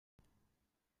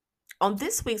On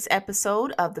this week's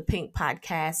episode of the Pink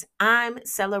Podcast, I'm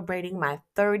celebrating my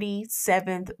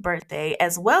 37th birthday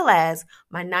as well as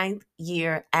my ninth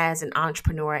year as an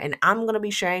entrepreneur. And I'm going to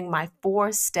be sharing my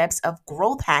 4 steps of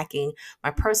growth hacking my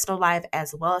personal life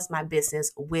as well as my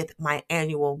business with my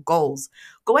annual goals.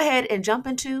 Go ahead and jump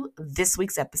into this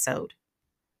week's episode.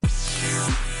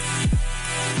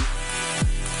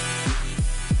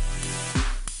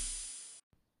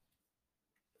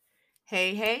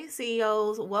 Hey,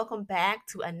 CEOs, welcome back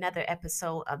to another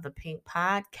episode of the Pink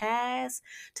Podcast.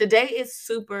 Today is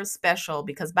super special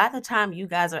because by the time you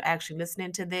guys are actually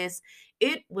listening to this,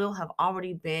 it will have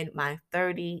already been my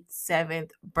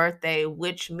 37th birthday,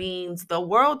 which means the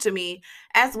world to me,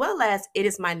 as well as it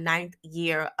is my ninth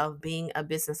year of being a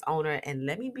business owner. And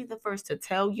let me be the first to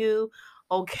tell you,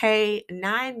 okay,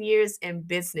 9 years in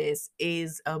business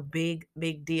is a big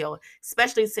deal,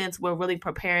 especially since we're really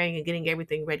preparing and getting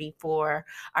everything ready for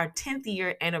our 10th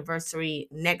year anniversary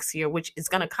next year, which is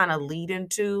going to kind of lead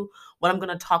into what I'm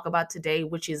going to talk about today,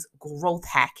 which is growth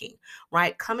hacking,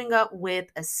 right? Coming up with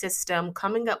a system,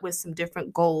 coming up with some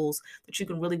different goals that you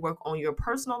can really work on your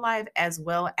personal life as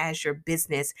well as your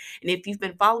business. And if you've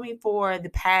been following me for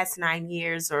the past 9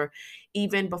 years or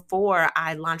even before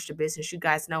I launched a business, you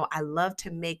guys know I love to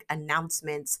make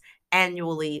announcements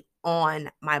annually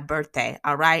on my birthday.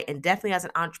 All right. And definitely as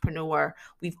an entrepreneur,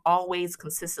 we've always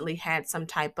consistently had some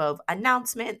type of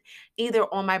announcement either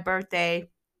on my birthday,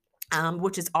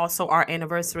 which is also our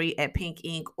anniversary at Pink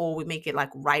Ink, or we make it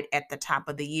like right at the top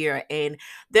of the year. And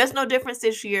there's no difference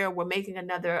this year. We're making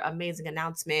another amazing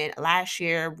announcement. Last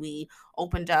year, we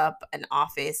opened up an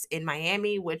office in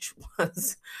Miami, which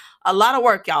was a lot of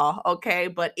work, y'all. Okay.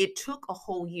 But it took a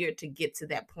whole year to get to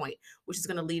that point, which is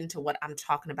going to lead into what I'm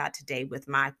talking about today with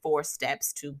my 4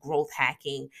 steps to growth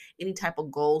hacking, any type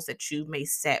of goals that you may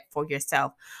set for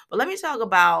yourself. But let me talk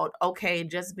about, okay,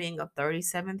 just being a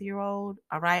 37th-year-old.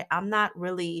 All right. I'm not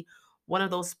really one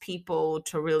of those people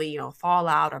to really, fall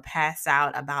out or pass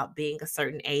out about being a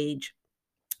certain age.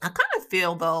 I kind of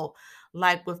feel though,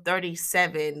 like with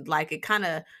 37, like it kind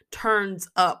of turns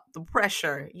up the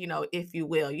pressure, if you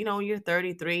will. You're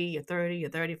 33, you're 30, you're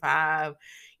 35.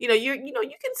 You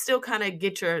can still kind of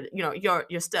get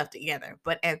your stuff together.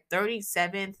 But at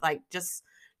 37, like just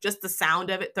the sound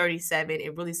of it, 37,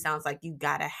 it really sounds like you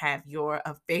gotta have your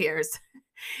affairs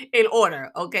in order.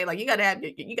 Okay. Like you gotta have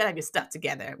your stuff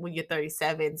together when you're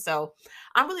 37. So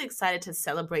I'm really excited to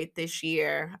celebrate this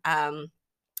year.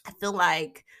 I feel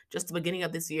like just the beginning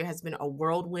of this year has been a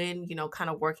whirlwind, kind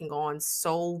of working on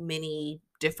so many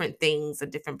different things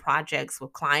and different projects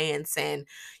with clients. And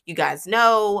you guys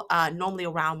know, normally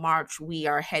around March, we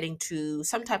are heading to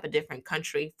some type of different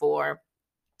country for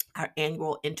our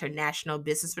annual international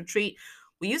business retreat.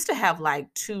 We used to have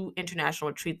like 2 international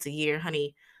retreats a year,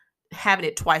 honey. Having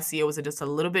it twice a year was just a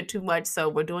little bit too much. So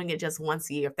we're doing it just once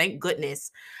a year. Thank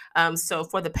goodness. So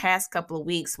for the past couple of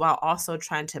weeks, while also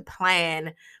trying to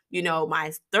plan,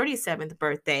 my 37th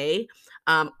birthday,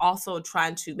 also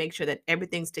trying to make sure that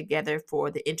everything's together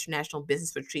for the international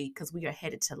business retreat because we are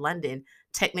headed to London.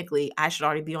 Technically, I should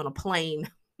already be on a plane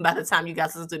by the time you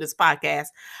guys listen to this podcast,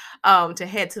 to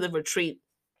head to the retreat,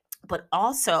 but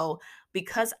also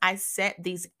because I set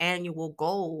these annual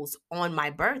goals on my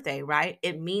birthday, right?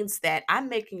 It means that I'm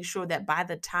making sure that by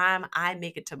the time I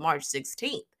make it to March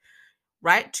 16th,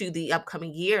 right, to the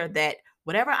upcoming year, that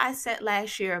whatever I set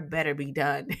last year better be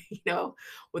done,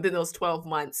 within those 12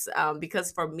 months.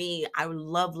 Because for me, I would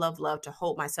love to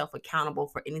hold myself accountable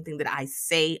for anything that I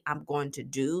say I'm going to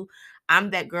do.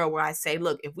 I'm that girl where I say,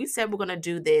 look, if we said we're going to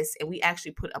do this and we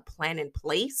actually put a plan in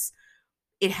place,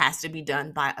 it has to be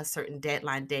done by a certain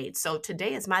deadline date. So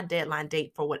today is my deadline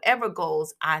date for whatever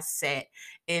goals I set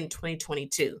in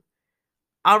 2022.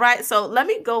 All right. So let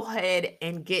me go ahead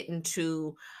and get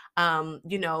into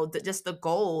just the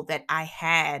goal that I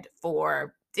had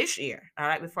for this year. All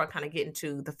right, before I kind of get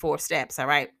into the 4 steps. All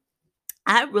right.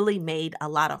 I really made a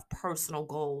lot of personal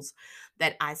goals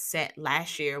that I set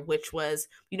last year, which was,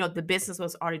 the business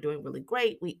was already doing really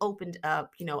great. We opened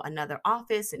up, another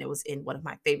office and it was in one of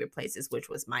my favorite places, which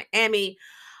was Miami,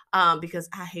 because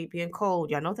I hate being cold.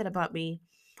 Y'all know that about me.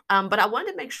 But I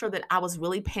wanted to make sure that I was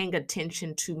really paying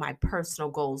attention to my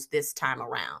personal goals this time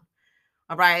around.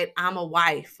 All right. I'm a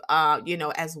wife,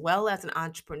 as well as an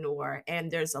entrepreneur.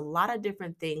 And there's a lot of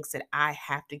different things that I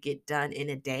have to get done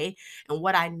in a day. And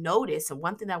what I notice, and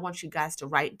one thing that I want you guys to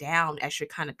write down as you're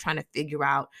kind of trying to figure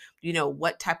out,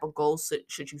 what type of goals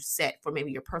should you set for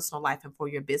maybe your personal life and for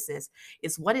your business,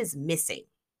 is what is missing.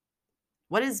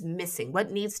 What is missing?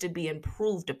 What needs to be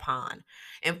improved upon?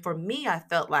 And for me, I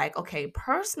felt like, okay,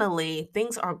 personally,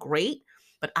 things are great,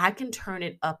 but I can turn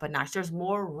it up a notch. There's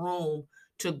more room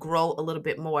to grow a little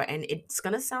bit more. And it's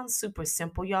going to sound super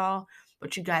simple, y'all,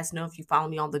 but you guys know if you follow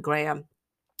me on the gram,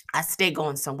 I stay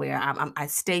going somewhere. I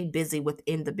stay busy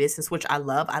within the business, which I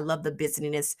love. I love the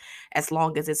busyness as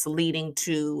long as it's leading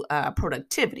to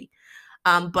productivity.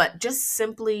 But just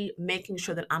simply making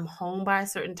sure that I'm home by a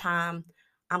certain time.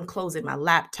 I'm closing my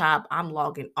laptop. I'm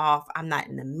logging off. I'm not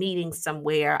in a meeting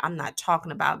somewhere. I'm not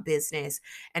talking about business.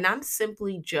 And I'm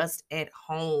simply just at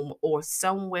home or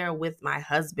somewhere with my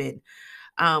husband,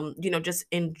 just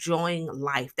enjoying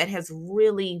life. That has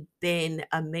really been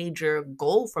a major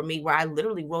goal for me, where I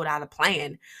literally wrote out a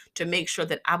plan to make sure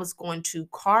that I was going to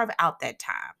carve out that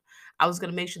time. I was going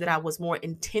to make sure that I was more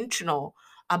intentional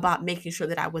about making sure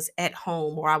that I was at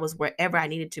home or I was wherever I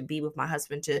needed to be with my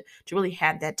husband to really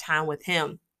have that time with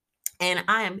him. And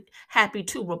I am happy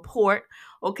to report,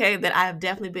 okay, that I have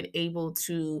definitely been able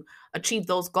to achieve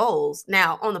those goals.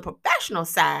 Now, on the professional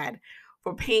side,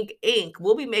 for Pink Ink,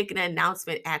 we'll be making an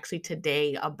announcement actually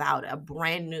today about a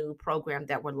brand new program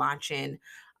that we're launching.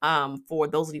 For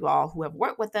those of you all who have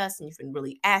worked with us and you've been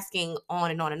really asking on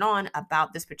and on and on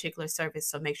about this particular service.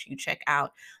 So make sure you check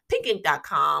out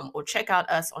pinkink.com or check out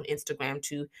us on Instagram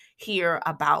to hear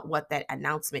about what that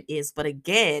announcement is. But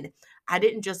again, I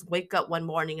didn't just wake up one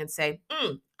morning and say,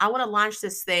 I want to launch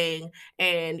this thing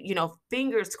and,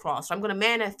 fingers crossed, I'm going to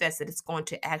manifest that it's going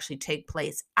to actually take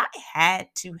place. I had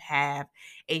to have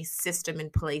a system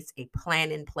in place, a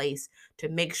plan in place to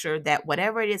make sure that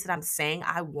whatever it is that I'm saying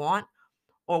I want,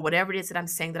 or whatever it is that I'm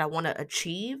saying that I want to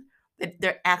achieve, that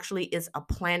there actually is a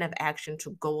plan of action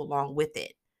to go along with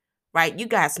it, right? You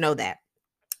guys know that.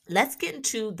 Let's get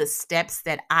into the steps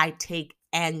that I take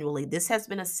annually. This has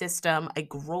been a system, a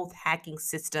growth hacking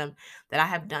system that I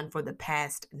have done for the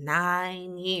past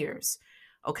 9 years,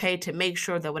 okay, to make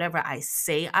sure that whatever I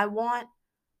say I want,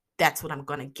 that's what I'm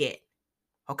going to get.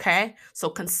 Okay. So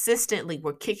consistently,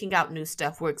 we're kicking out new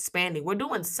stuff. We're expanding. We're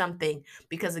doing something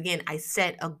because, again, I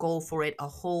set a goal for it a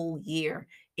whole year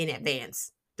in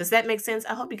advance. Does that make sense?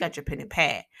 I hope you got your pen and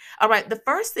pad. All right. The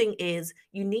first thing is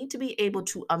you need to be able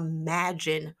to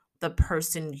imagine the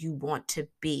person you want to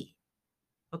be.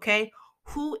 Okay.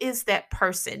 Who is that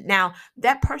person? Now,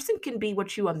 that person can be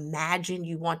what you imagine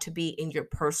you want to be in your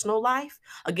personal life.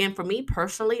 Again, for me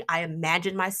personally, I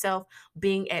imagine myself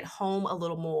being at home a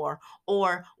little more,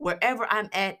 or wherever I'm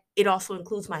at, it also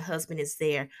includes my husband is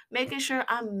there, making sure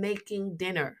I'm making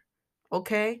dinner.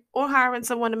 Okay. Or hiring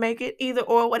someone to make it, either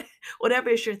or, whatever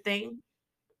is your thing,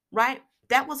 right?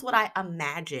 That was what I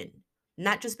imagined.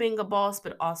 Not just being a boss,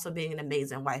 but also being an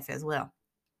amazing wife as well.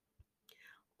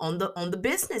 On the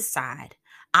business side,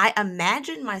 I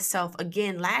imagined myself,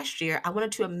 again last year, I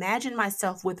wanted to imagine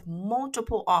myself with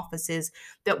multiple offices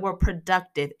that were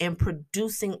productive and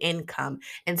producing income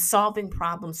and solving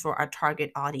problems for our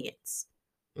target audience.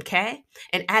 Okay.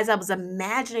 And as I was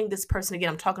imagining this person, again,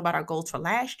 I'm talking about our goals for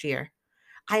last year,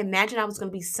 I imagined I was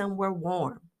going to be somewhere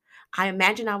warm. I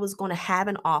imagined I was going to have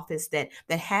an office that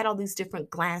had all these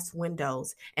different glass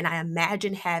windows, and I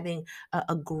imagined having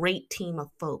a great team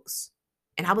of folks.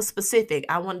 And I was specific.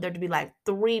 I wanted there to be like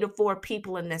 3 to 4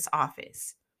 people in this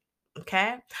office.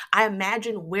 Okay. I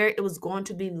imagined where it was going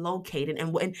to be located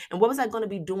and what was I going to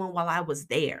be doing while I was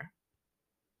there.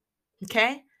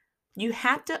 Okay. You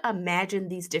have to imagine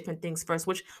these different things first,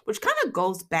 which kind of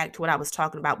goes back to what I was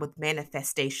talking about with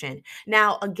manifestation.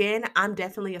 Now, again, I'm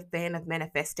definitely a fan of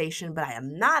manifestation, but I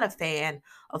am not a fan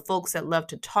of folks that love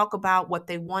to talk about what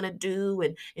they want to do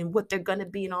and what they're going to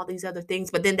be and all these other things.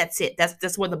 But then that's it.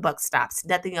 That's where the buck stops.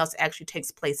 Nothing else actually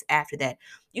takes place after that.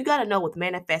 You got to know with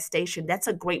manifestation, that's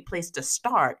a great place to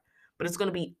start. But it's going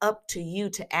to be up to you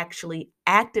to actually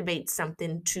activate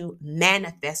something to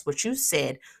manifest what you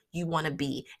said you want to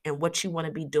be and what you want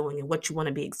to be doing and what you want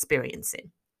to be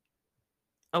experiencing.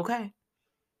 Okay.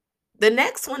 The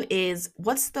next one is,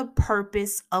 what's the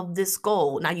purpose of this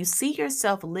goal? Now, you see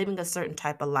yourself living a certain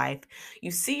type of life.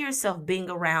 You see yourself being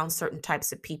around certain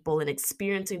types of people and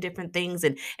experiencing different things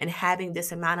and having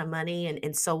this amount of money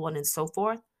and so on and so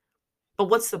forth. But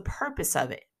what's the purpose of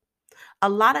it? A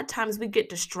lot of times we get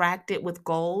distracted with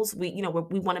goals. We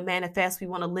want to manifest, we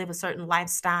want to live a certain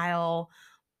lifestyle,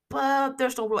 but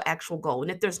there's no real actual goal.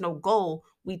 And if there's no goal,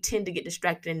 we tend to get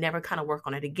distracted and never kind of work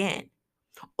on it again.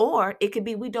 Or it could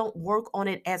be we don't work on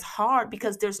it as hard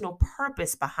because there's no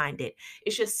purpose behind it.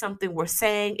 It's just something we're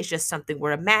saying, it's just something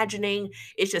we're imagining,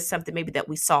 it's just something maybe that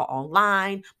we saw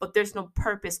online, but there's no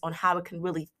purpose on how it can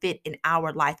really fit in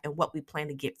our life and what we plan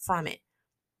to get from it.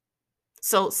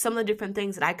 So some of the different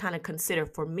things that I kind of consider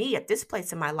for me at this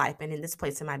place in my life and in this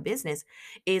place in my business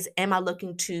is, am I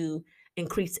looking to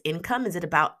increase income? Is it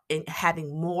about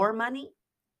having more money?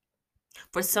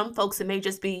 For some folks, it may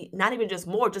just be not even just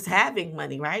more, just having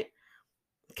money, right?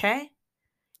 Okay.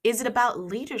 Is it about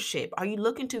leadership? Are you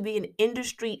looking to be an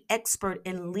industry expert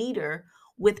and leader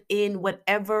within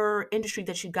whatever industry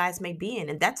that you guys may be in?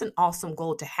 And that's an awesome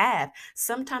goal to have.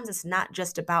 Sometimes it's not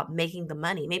just about making the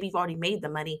money. Maybe you've already made the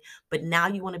money, but now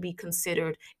you want to be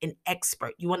considered an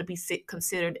expert. You want to be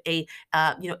considered a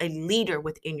leader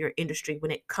within your industry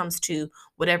when it comes to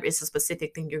whatever is a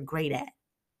specific thing you're great at.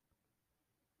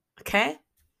 Okay.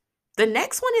 The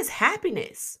next one is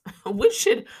happiness, which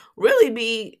should really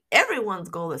be everyone's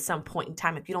goal at some point in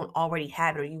time if you don't already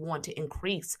have it or you want to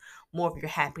increase more of your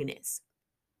happiness.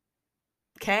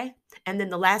 Okay. And then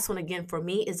the last one again for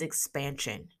me is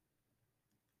expansion.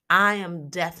 I am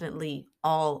definitely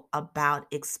all about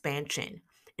expansion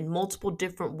in multiple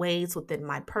different ways within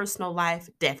my personal life,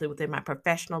 definitely within my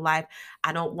professional life.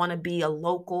 I don't want to be a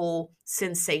local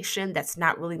sensation. That's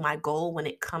not really my goal when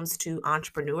it comes to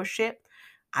entrepreneurship.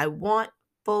 I want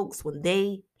folks, when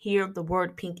they hear the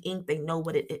word pink ink, they know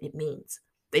what it means,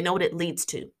 they know what it leads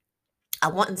to. I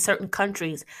want in certain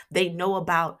countries, they know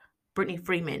about Brittany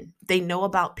Freeman. They know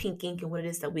about Pink Ink and what it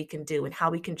is that we can do and how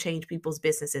we can change people's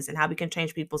businesses and how we can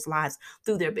change people's lives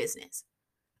through their business.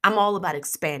 I'm all about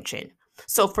expansion.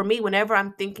 So for me, whenever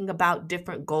I'm thinking about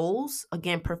different goals,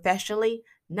 again, professionally,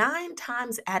 9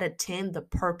 times out of 10, the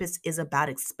purpose is about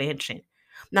expansion.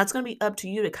 Now it's going to be up to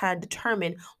you to kind of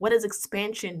determine, what does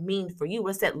expansion mean for you?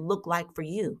 What does that look like for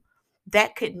you?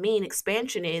 That could mean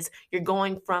expansion is you're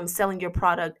going from selling your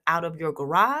product out of your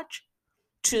garage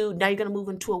to now you're going to move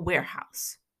into a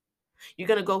warehouse. You're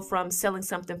going to go from selling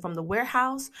something from the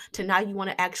warehouse to now you want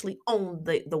to actually own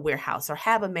the warehouse or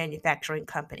have a manufacturing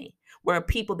company where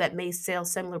people that may sell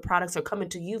similar products are coming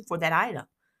to you for that item.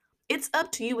 It's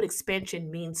up to you what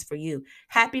expansion means for you.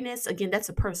 Happiness, again, that's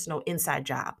a personal inside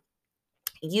job.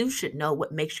 You should know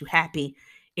what makes you happy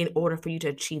in order for you to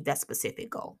achieve that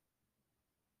specific goal.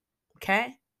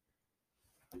 Okay?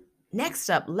 Next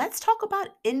up, let's talk about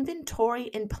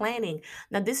inventory and planning.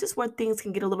 Now, this is where things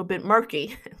can get a little bit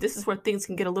murky. This is where things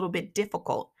can get a little bit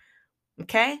difficult.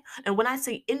 Okay. And when I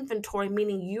say inventory,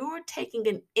 meaning you're taking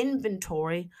an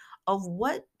inventory of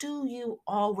what do you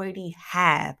already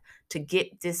have to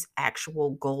get this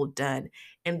actual goal done.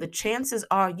 And the chances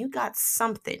are you got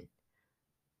something.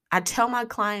 I tell my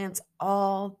clients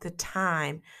all the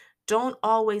time, don't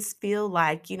always feel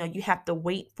like, you have to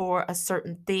wait for a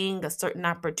certain thing, a certain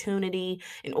opportunity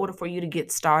in order for you to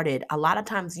get started. A lot of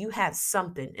times you have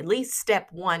something. At least step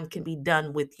one can be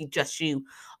done with you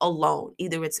alone.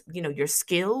 Either it's, your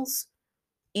skills,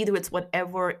 either it's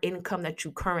whatever income that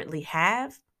you currently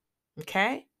have.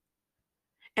 Okay?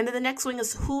 And then the next thing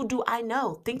is, who do I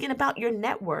know? Thinking about your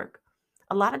network.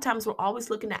 A lot of times we're always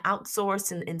looking to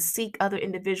outsource and seek other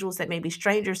individuals that may be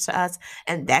strangers to us.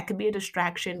 And that could be a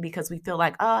distraction because we feel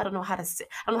like, oh, I don't know how to I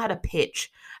don't know how to pitch.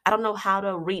 I don't know how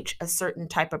to reach a certain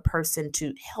type of person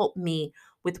to help me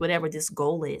with whatever this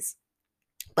goal is.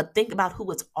 But think about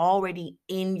who is already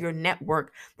in your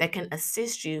network that can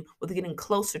assist you with getting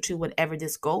closer to whatever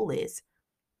this goal is.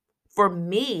 For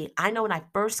me, I know when I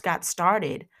first got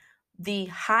started, the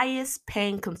highest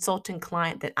paying consulting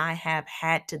client that I have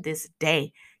had to this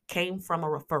day came from a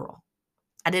referral.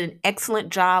 I did an excellent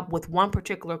job with one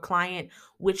particular client,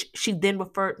 which she then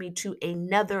referred me to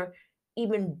another,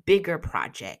 even bigger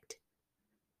project.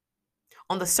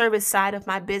 On the service side of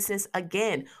my business,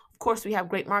 again, of course, we have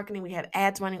great marketing, we have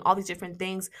ads running, all these different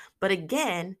things. But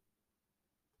again,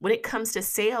 when it comes to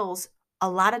sales,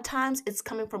 a lot of times it's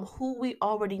coming from who we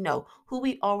already know, who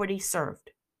we already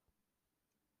served.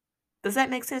 Does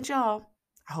that make sense, y'all?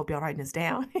 I hope y'all writing this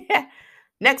down.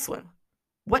 Next one.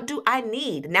 What do I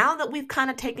need? Now that we've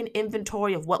kind of taken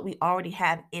inventory of what we already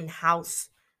have in-house,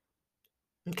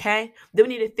 okay? Then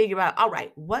we need to figure out, all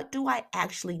right, what do I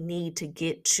actually need to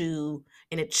get to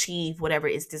and achieve whatever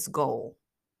is this goal?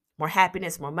 More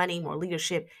happiness, more money, more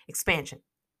leadership, expansion.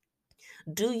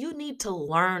 Do you need to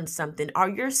learn something? Are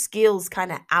your skills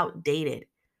kind of outdated?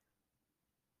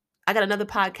 I got another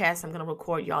podcast I'm going to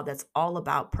record, y'all, that's all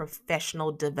about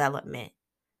professional development.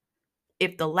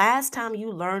 If the last time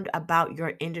you learned about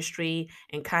your industry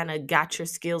and kind of got your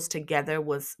skills together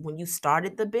was when you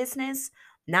started the business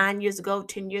 9 years ago,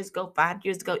 10 years ago, 5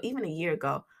 years ago, even a year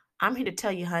ago, I'm here to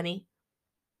tell you, honey,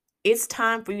 it's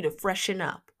time for you to freshen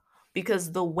up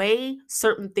because the way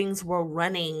certain things were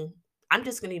running, I'm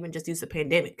just going to even just use the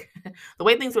pandemic. The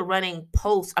way things were running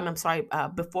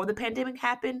before the pandemic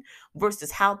happened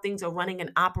versus how things are running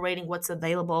and operating, what's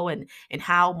available and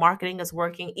how marketing is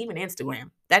working, even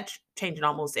Instagram, that's changing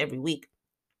almost every week.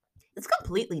 It's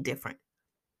completely different.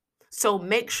 So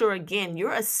make sure, again,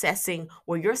 you're assessing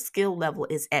where your skill level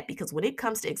is at, because when it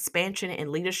comes to expansion and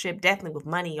leadership, definitely with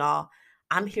money, y'all,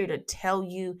 I'm here to tell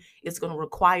you it's going to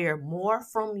require more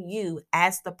from you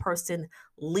as the person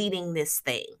leading this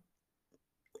thing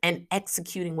and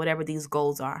executing whatever these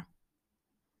goals are.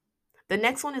 The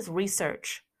next one is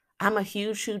research. I'm a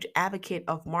huge, huge advocate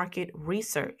of market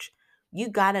research. You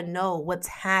got to know what's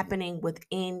happening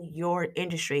within your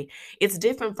industry. It's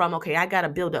different from, okay, I got to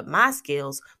build up my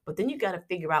skills, but then you got to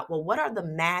figure out, well, what are the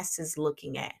masses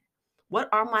looking at? What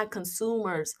are my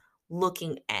consumers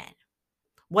looking at?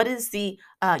 What is the,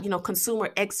 consumer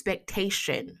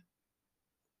expectation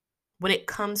when it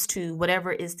comes to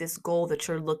whatever is this goal that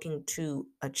you're looking to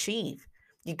achieve?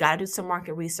 You got to do some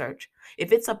market research.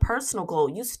 If it's a personal goal,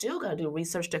 you still got to do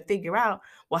research to figure out,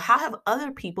 well, how have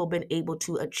other people been able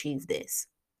to achieve this?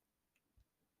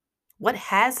 What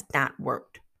has not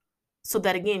worked? So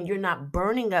that, again, you're not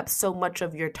burning up so much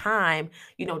of your time,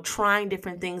 trying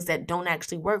different things that don't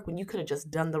actually work, when you could have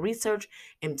just done the research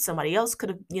and somebody else could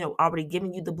have, already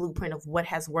given you the blueprint of what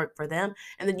has worked for them,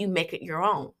 and then you make it your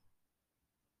own.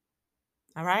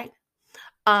 All right.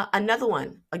 Another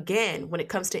one, again, when it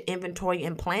comes to inventory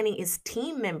and planning, is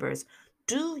team members.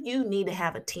 Do you need to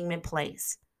have a team in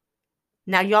place?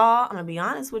 Now, y'all, I'm going to be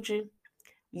honest with you.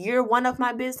 Year one of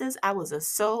my business, I was a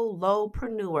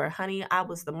solopreneur, honey. I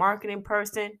was the marketing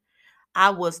person.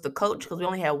 I was the coach, because we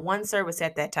only had one service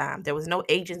at that time. There was no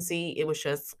agency. It was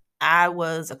just, I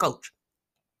was a coach.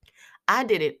 I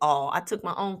did it all. I took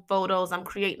my own photos. I'm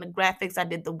creating the graphics. I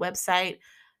did the website.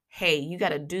 Hey, you got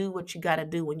to do what you got to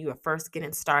do when you are first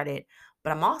getting started.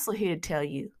 But I'm also here to tell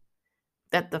you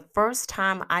that the first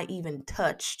time I even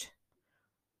touched,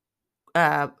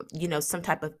 some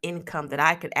type of income that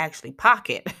I could actually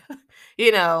pocket,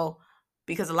 you know,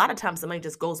 because a lot of times the money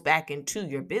just goes back into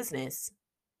your business.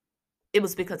 It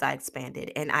was because I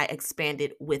expanded, and I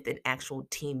expanded with an actual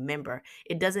team member.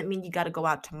 It doesn't mean you got to go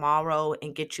out tomorrow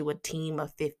and get you a team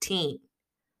of 15.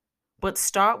 But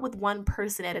start with one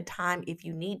person at a time if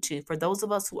you need to. For those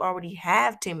of us who already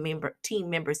have team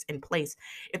members in place,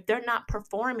 if they're not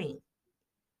performing,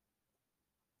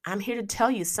 I'm here to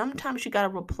tell you, sometimes you got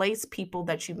to replace people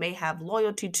that you may have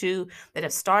loyalty to, that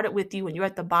have started with you and you're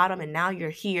at the bottom and now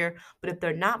you're here. But if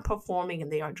they're not performing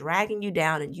and they are dragging you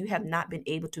down and you have not been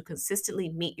able to consistently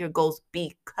meet your goals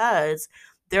because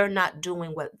they're not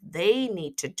doing what they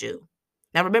need to do.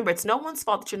 Now, remember, it's no one's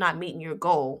fault that you're not meeting your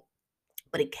goal,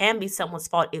 but it can be someone's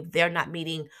fault if they're not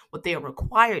meeting what they are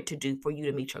required to do for you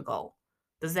to meet your goal.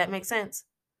 Does that make sense?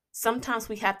 Sometimes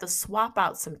we have to swap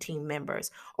out some team members,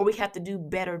 or we have to do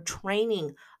better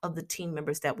training of the team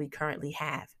members that we currently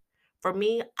have. For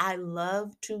me, I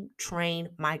love to train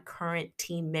my current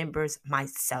team members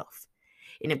myself.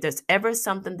 And if there's ever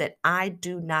something that I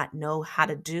do not know how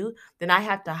to do, then I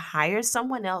have to hire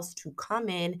someone else to come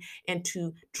in and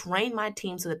to train my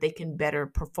team so that they can better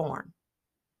perform.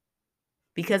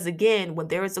 Because again, when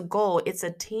there is a goal, it's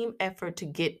a team effort to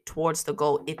get towards the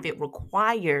goal if it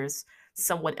requires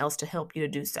someone else to help you to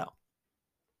do so.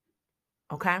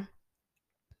 Okay.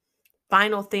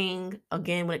 Final thing,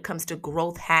 again, when it comes to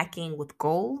growth hacking with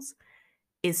goals,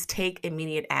 is take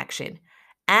immediate action.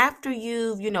 After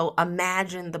you've,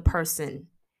 imagined the person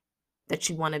that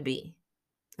you want to be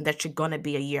and that you're going to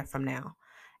be a year from now,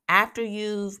 after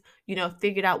you've,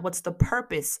 figured out what's the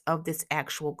purpose of this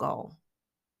actual goal: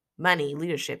 money,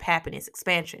 leadership, happiness,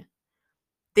 expansion.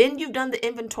 Then you've done the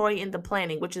inventory and the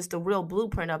planning, which is the real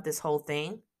blueprint of this whole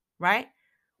thing, right?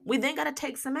 We then got to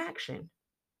take some action.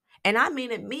 And I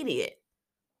mean immediate.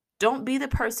 Don't be the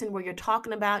person where you're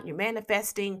talking about, you're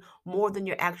manifesting more than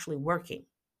you're actually working.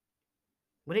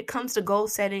 When it comes to goal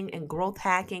setting and growth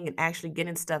hacking and actually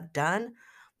getting stuff done,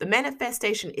 the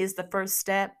manifestation is the first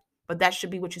step, but that should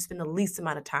be what you spend the least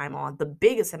amount of time on. The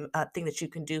biggest thing that you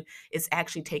can do is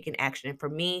actually taking action. And for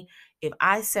me, if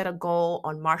I set a goal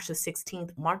on March the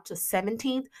 16th, March the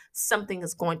 17th, something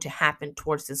is going to happen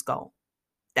towards this goal.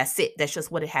 That's it. That's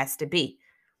just what it has to be.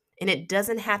 And it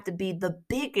doesn't have to be the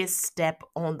biggest step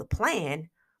on the plan,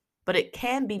 but it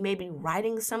can be maybe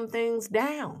writing some things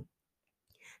down,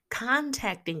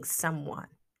 contacting someone.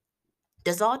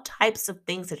 There's all types of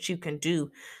things that you can do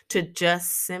to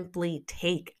just simply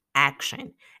take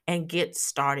action and get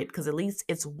started, because at least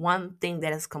it's one thing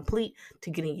that is complete to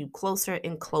getting you closer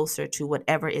and closer to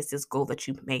whatever is this goal that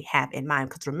you may have in mind.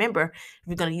 Because remember, if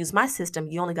you're going to use my system,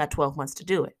 you only got 12 months to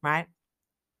do it, right?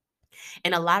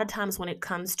 And a lot of times when it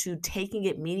comes to taking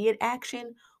immediate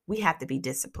action, we have to be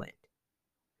disciplined.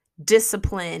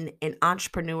 Discipline in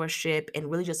entrepreneurship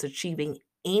and really just achieving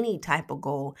any type of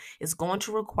goal is going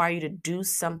to require you to do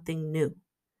something new.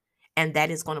 And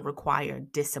that is going to require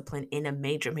discipline in a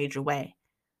major, major way.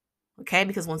 Okay.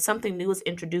 Because when something new is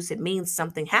introduced, it means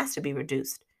something has to be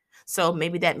reduced. So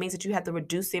maybe that means that you have to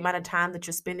reduce the amount of time that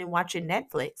you're spending watching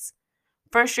Netflix.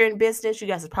 First year in business, you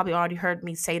guys have probably already heard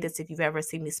me say this if you've ever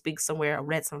seen me speak somewhere or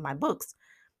read some of my books.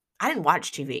 I didn't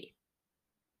watch TV.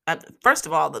 First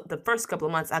of all, the first couple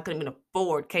of months, I couldn't even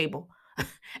afford cable.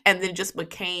 And then it just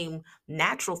became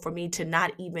natural for me to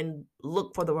not even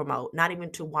look for the remote, not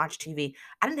even to watch TV.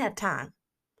 I didn't have time.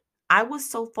 I was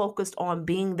so focused on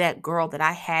being that girl that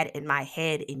I had in my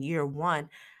head in year one.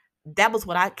 That was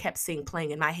what I kept seeing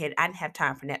playing in my head. I didn't have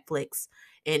time for Netflix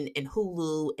and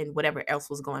Hulu and whatever else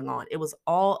was going on. It was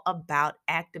all about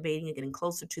activating and getting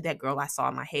closer to that girl I saw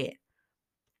in my head.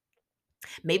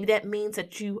 Maybe that means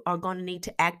that you are going to need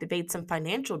to activate some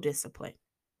financial discipline.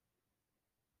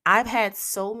 I've had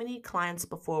so many clients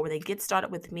before where they get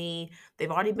started with me, they've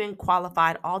already been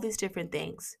qualified, all these different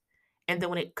things. And then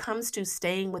when it comes to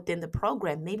staying within the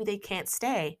program, maybe they can't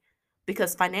stay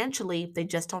because financially they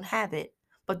just don't have it.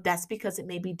 But that's because it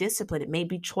may be discipline, it may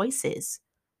be choices.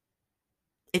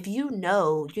 If you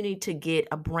know you need to get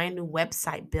a brand new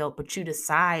website built, but you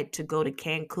decide to go to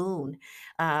Cancun,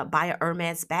 buy a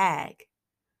Hermes bag,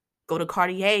 go to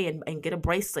Cartier and get a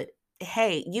bracelet.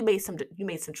 Hey, you made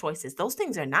some choices. Those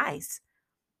things are nice.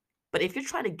 But if you're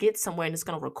trying to get somewhere and it's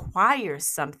going to require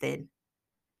something,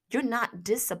 you're not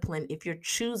disciplined if you're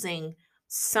choosing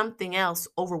something else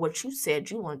over what you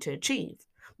said you want to achieve.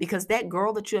 Because that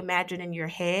girl that you imagine in your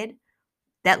head,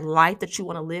 that life that you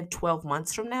want to live 12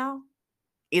 months from now,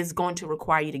 is going to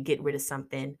require you to get rid of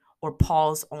something or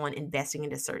pause on investing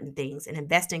into certain things. And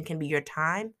investing can be your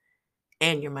time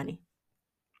and your money.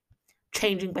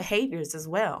 Changing behaviors as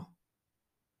well.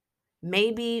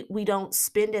 Maybe we don't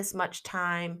spend as much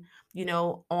time,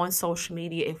 on social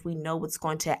media if we know it's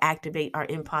going to activate our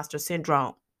imposter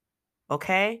syndrome.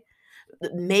 Okay.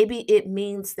 Maybe it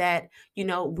means that,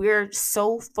 we're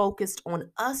so focused on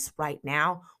us right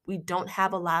now, we don't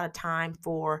have a lot of time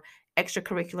for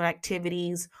extracurricular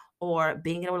activities or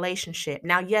being in a relationship.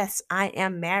 Now, yes, I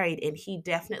am married and he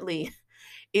definitely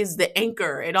is the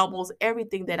anchor in almost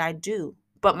everything that I do.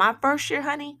 But my first year,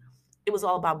 honey, it was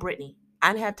all about Brittany.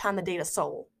 I didn't have time to date a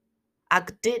soul. I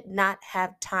did not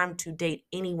have time to date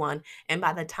anyone. And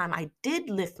by the time I did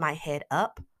lift my head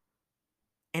up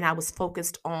and I was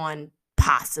focused on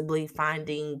possibly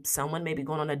finding someone, maybe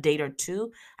going on a date or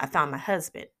two, I found my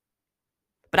husband.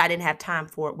 But I didn't have time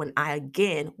for it when I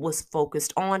again was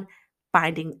focused on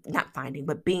not finding,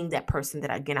 but being that person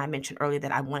that again I mentioned earlier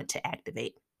that I wanted to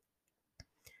activate.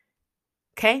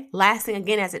 Okay. Last thing,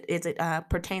 again, as it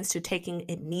pertains to taking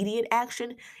immediate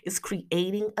action, is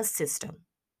creating a system.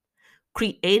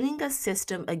 Creating a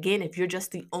system, again, if you're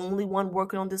just the only one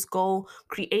working on this goal,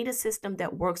 create a system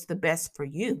that works the best for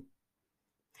you.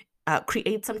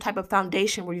 Create some type of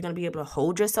foundation where you're going to be able to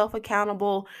hold yourself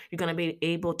accountable. You're going to be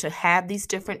able to have these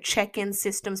different check-in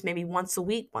systems, maybe once a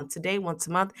week, once a day, once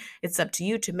a month. It's up to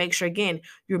you to make sure, again,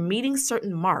 you're meeting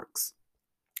certain marks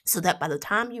so that by the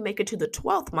time you make it to the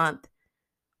 12th month,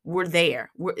 we're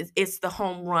there. It's the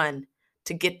home run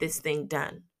to get this thing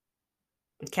done.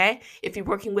 Okay. If you're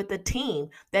working with a team,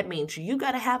 that means you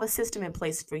got to have a system in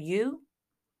place for you,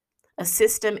 a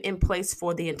system in place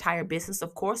for the entire business,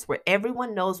 of course, where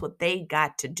everyone knows what they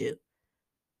got to do.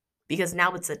 Because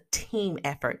now it's a team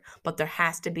effort, but there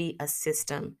has to be a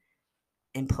system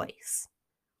in place.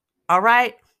 All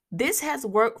right. This has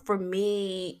worked for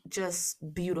me just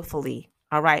beautifully.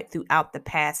 All right. Throughout the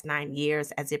past 9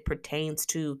 years as it pertains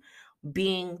to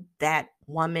being that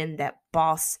woman, that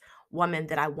boss woman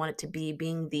that I wanted to be,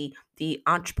 being the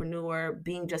entrepreneur,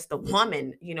 being just the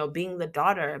woman, being the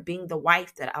daughter, being the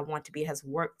wife that I want to be, has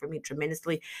worked for me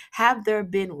tremendously. Have there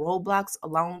been roadblocks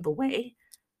along the way?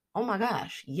 Oh my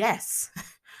gosh, yes.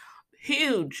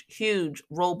 Huge, huge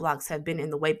roadblocks have been in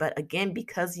the way. But again,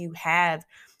 because you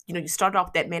start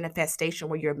off that manifestation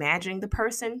where you're imagining the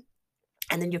person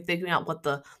and then you're figuring out what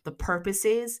the purpose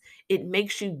is, it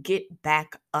makes you get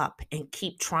back up and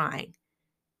keep trying.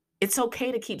 It's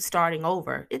okay to keep starting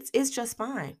over. It's just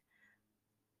fine.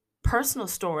 Personal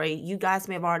story, you guys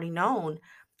may have already known,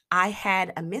 I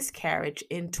had a miscarriage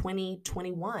in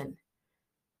 2021.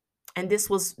 And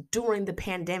this was during the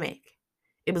pandemic.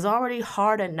 It was already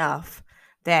hard enough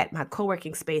that my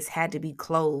co-working space had to be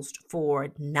closed for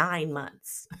 9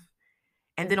 months.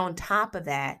 And then on top of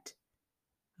that,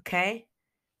 okay,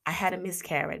 I had a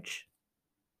miscarriage.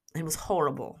 It was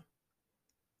horrible.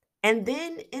 And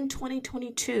then in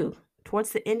 2022, towards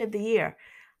the end of the year,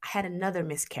 I had another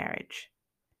miscarriage.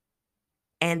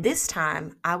 And this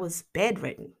time I was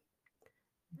bedridden.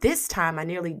 This time I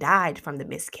nearly died from the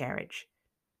miscarriage.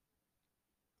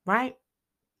 right?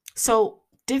 So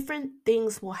different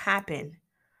things will happen.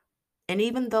 And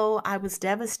even though I was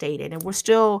devastated and we're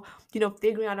still,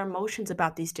 figuring out our emotions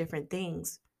about these different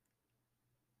things,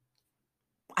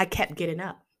 I kept getting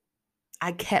up.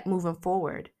 I kept moving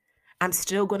forward. I'm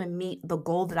still going to meet the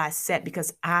goal that I set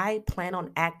because I plan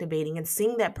on activating and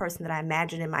seeing that person that I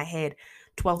imagined in my head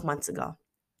 12 months ago.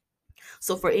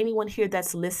 So for anyone here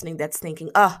that's listening, that's thinking,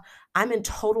 I'm in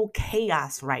total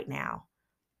chaos right now.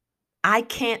 I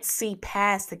can't see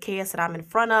past the chaos that I'm in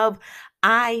front of.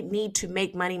 I need to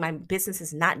make money. My business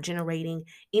is not generating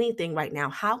anything right now.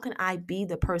 How can I be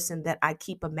the person that I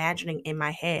keep imagining in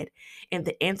my head? And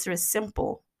the answer is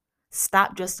simple.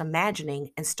 Stop just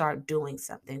imagining and start doing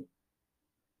something.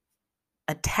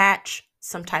 Attach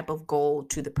some type of goal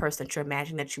to the person that you're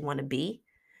imagining that you want to be.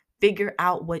 Figure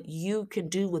out what you can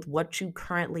do with what you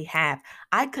currently have.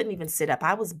 I couldn't even sit up.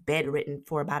 I was bedridden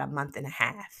for about a month and a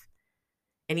half.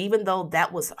 And even though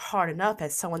that was hard enough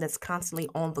as someone that's constantly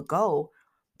on the go,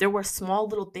 there were small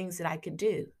little things that I could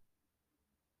do,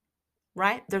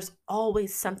 right? There's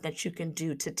always something that you can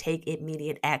do to take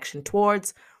immediate action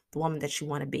towards the woman that you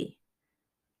want to be.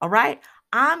 All right.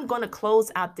 I'm going to close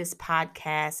out this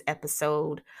podcast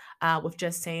episode with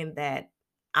just saying that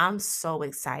I'm so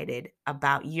excited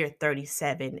about year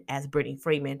 37 as Brittany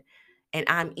Freeman. And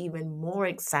I'm even more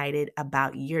excited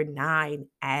about year 9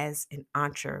 as an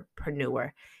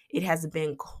entrepreneur. It has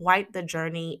been quite the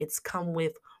journey. It's come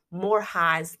with more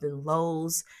highs than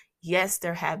lows. Yes,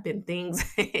 there have been things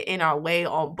in our way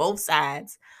on both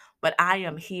sides, but I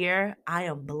am here. I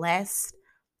am blessed.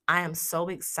 I am so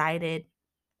excited.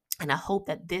 And I hope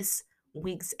that this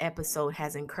week's episode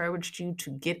has encouraged you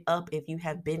to get up if you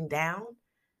have been down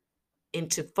and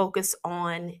to focus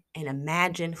on and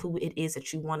imagine who it is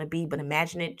that you want to be, but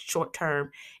imagine it short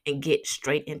term and get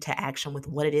straight into action with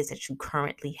what it is that you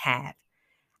currently have.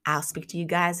 I'll speak to you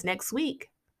guys next week.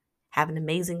 Have an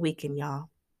amazing weekend, y'all.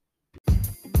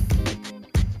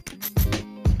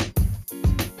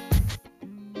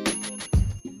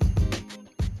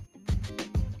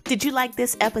 Did you like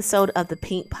this episode of the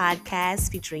Pink Podcast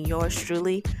featuring yours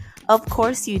truly? Of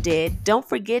course you did. Don't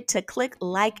forget to click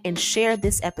like and share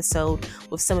this episode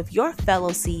with some of your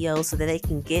fellow CEOs so that they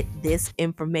can get this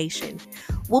information.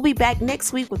 We'll be back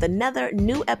next week with another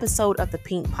new episode of the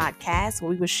Pink Podcast where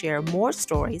we will share more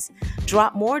stories,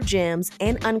 drop more gems,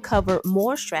 and uncover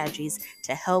more strategies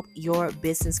to help your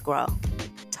business grow.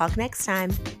 Talk next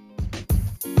time.